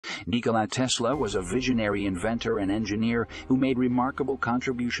Nikola Tesla was a visionary inventor and engineer who made remarkable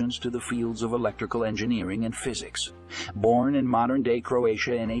contributions to the fields of electrical engineering and physics. Born in modern-day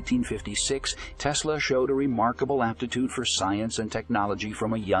Croatia in 1856, Tesla showed a remarkable aptitude for science and technology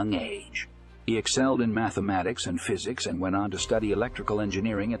from a young age. He excelled in mathematics and physics and went on to study electrical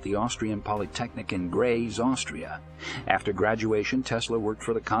engineering at the Austrian Polytechnic in Graz, Austria. After graduation, Tesla worked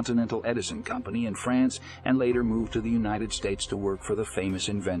for the Continental Edison Company in France and later moved to the United States to work for the famous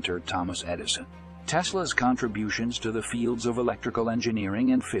inventor Thomas Edison. Tesla's contributions to the fields of electrical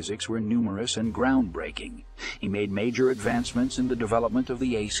engineering and physics were numerous and groundbreaking. He made major advancements in the development of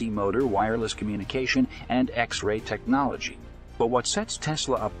the AC motor, wireless communication, and X-ray technology. But what sets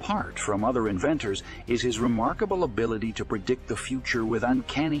Tesla apart from other inventors is his remarkable ability to predict the future with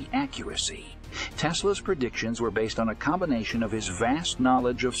uncanny accuracy. Tesla's predictions were based on a combination of his vast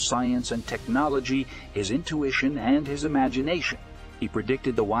knowledge of science and technology, his intuition, and his imagination. He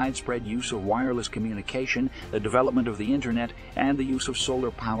predicted the widespread use of wireless communication, the development of the Internet, and the use of solar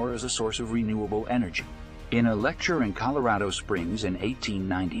power as a source of renewable energy. In a lecture in Colorado Springs in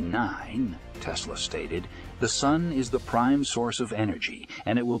 1899, Tesla stated, "The sun is the prime source of energy,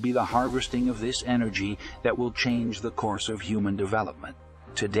 and it will be the harvesting of this energy that will change the course of human development."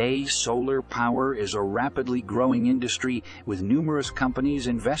 Today, solar power is a rapidly growing industry, with numerous companies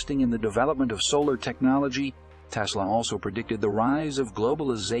investing in the development of solar technology. Tesla also predicted the rise of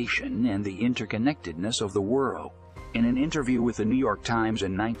globalization and the interconnectedness of the world. In an interview with the New York Times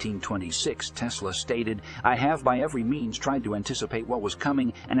in 1926, Tesla stated, "I have by every means tried to anticipate what was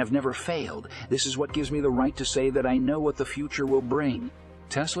coming and have never failed. This is what gives me the right to say that I know what the future will bring."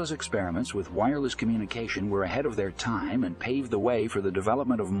 Tesla's experiments with wireless communication were ahead of their time and paved the way for the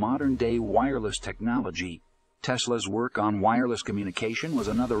development of modern-day wireless technology. Tesla's work on wireless communication was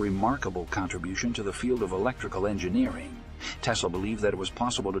another remarkable contribution to the field of electrical engineering. Tesla believed that it was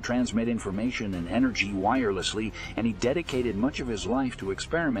possible to transmit information and energy wirelessly, and he dedicated much of his life to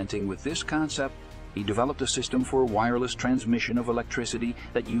experimenting with this concept. He developed a system for wireless transmission of electricity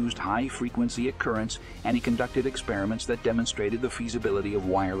that used high-frequency occurrence, and he conducted experiments that demonstrated the feasibility of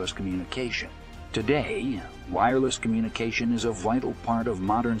wireless communication. Today, wireless communication is a vital part of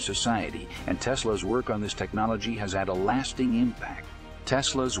modern society, and Tesla's work on this technology has had a lasting impact.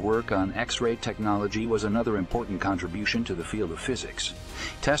 Tesla's work on X-ray technology was another important contribution to the field of physics.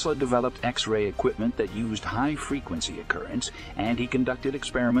 Tesla developed X-ray equipment that used high-frequency occurrence, and he conducted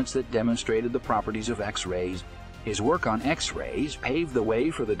experiments that demonstrated the properties of X-rays. His work on X-rays paved the way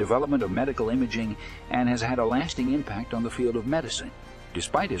for the development of medical imaging and has had a lasting impact on the field of medicine.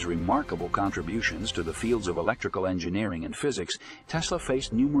 Despite his remarkable contributions to the fields of electrical engineering and physics, Tesla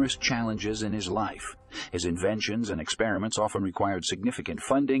faced numerous challenges in his life. His inventions and experiments often required significant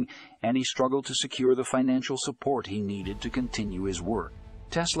funding, and he struggled to secure the financial support he needed to continue his work.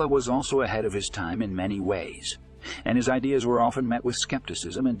 Tesla was also ahead of his time in many ways, and his ideas were often met with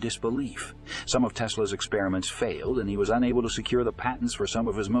skepticism and disbelief. Some of Tesla's experiments failed, and he was unable to secure the patents for some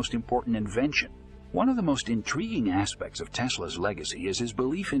of his most important inventions. One of the most intriguing aspects of Tesla's legacy is his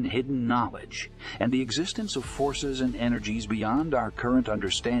belief in hidden knowledge and the existence of forces and energies beyond our current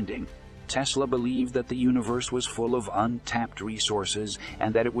understanding. Tesla believed that the universe was full of untapped resources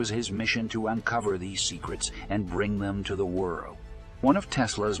and that it was his mission to uncover these secrets and bring them to the world. One of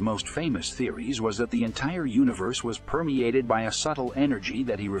Tesla's most famous theories was that the entire universe was permeated by a subtle energy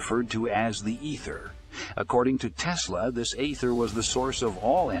that he referred to as the ether. According to Tesla, this ether was the source of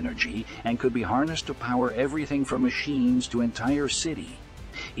all energy and could be harnessed to power everything from machines to entire cities.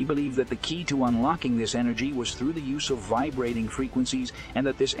 He believed that the key to unlocking this energy was through the use of vibrating frequencies, and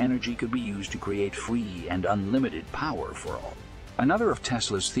that this energy could be used to create free and unlimited power for all. Another of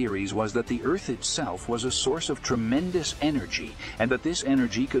Tesla's theories was that the Earth itself was a source of tremendous energy, and that this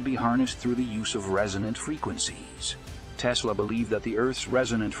energy could be harnessed through the use of resonant frequencies. Tesla believed that the Earth's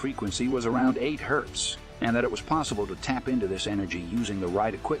resonant frequency was around 8 Hz, and that it was possible to tap into this energy using the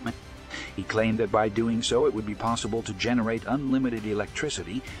right equipment. He claimed that by doing so it would be possible to generate unlimited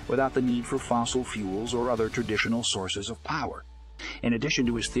electricity without the need for fossil fuels or other traditional sources of power. In addition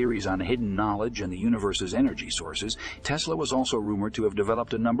to his theories on hidden knowledge and the universe's energy sources, Tesla was also rumored to have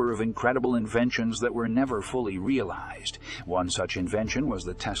developed a number of incredible inventions that were never fully realized. One such invention was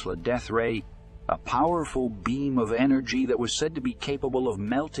the Tesla death ray, a powerful beam of energy that was said to be capable of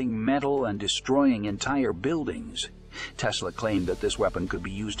melting metal and destroying entire buildings. Tesla claimed that this weapon could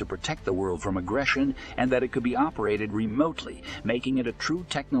be used to protect the world from aggression and that it could be operated remotely, making it a true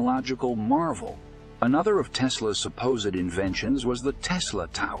technological marvel. Another of Tesla's supposed inventions was the Tesla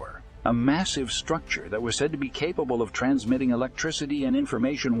Tower, a massive structure that was said to be capable of transmitting electricity and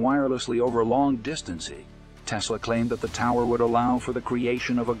information wirelessly over long distances. Tesla claimed that the tower would allow for the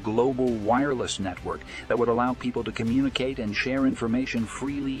creation of a global wireless network that would allow people to communicate and share information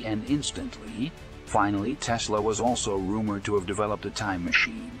freely and instantly. Finally, Tesla was also rumored to have developed a time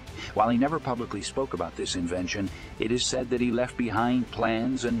machine. While he never publicly spoke about this invention, it is said that he left behind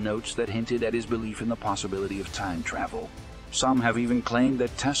plans and notes that hinted at his belief in the possibility of time travel. Some have even claimed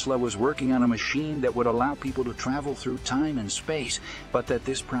that Tesla was working on a machine that would allow people to travel through time and space, but that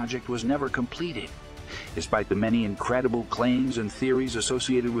this project was never completed. Despite the many incredible claims and theories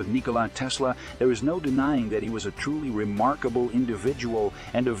associated with Nikola Tesla, there is no denying that he was a truly remarkable individual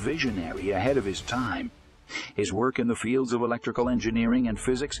and a visionary ahead of his time. His work in the fields of electrical engineering and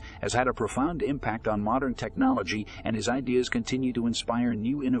physics has had a profound impact on modern technology, and his ideas continue to inspire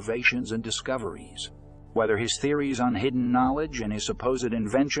new innovations and discoveries. Whether his theories on hidden knowledge and his supposed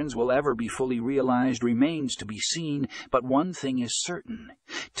inventions will ever be fully realized remains to be seen, but one thing is certain: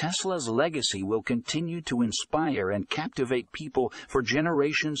 Tesla's legacy will continue to inspire and captivate people for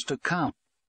generations to come.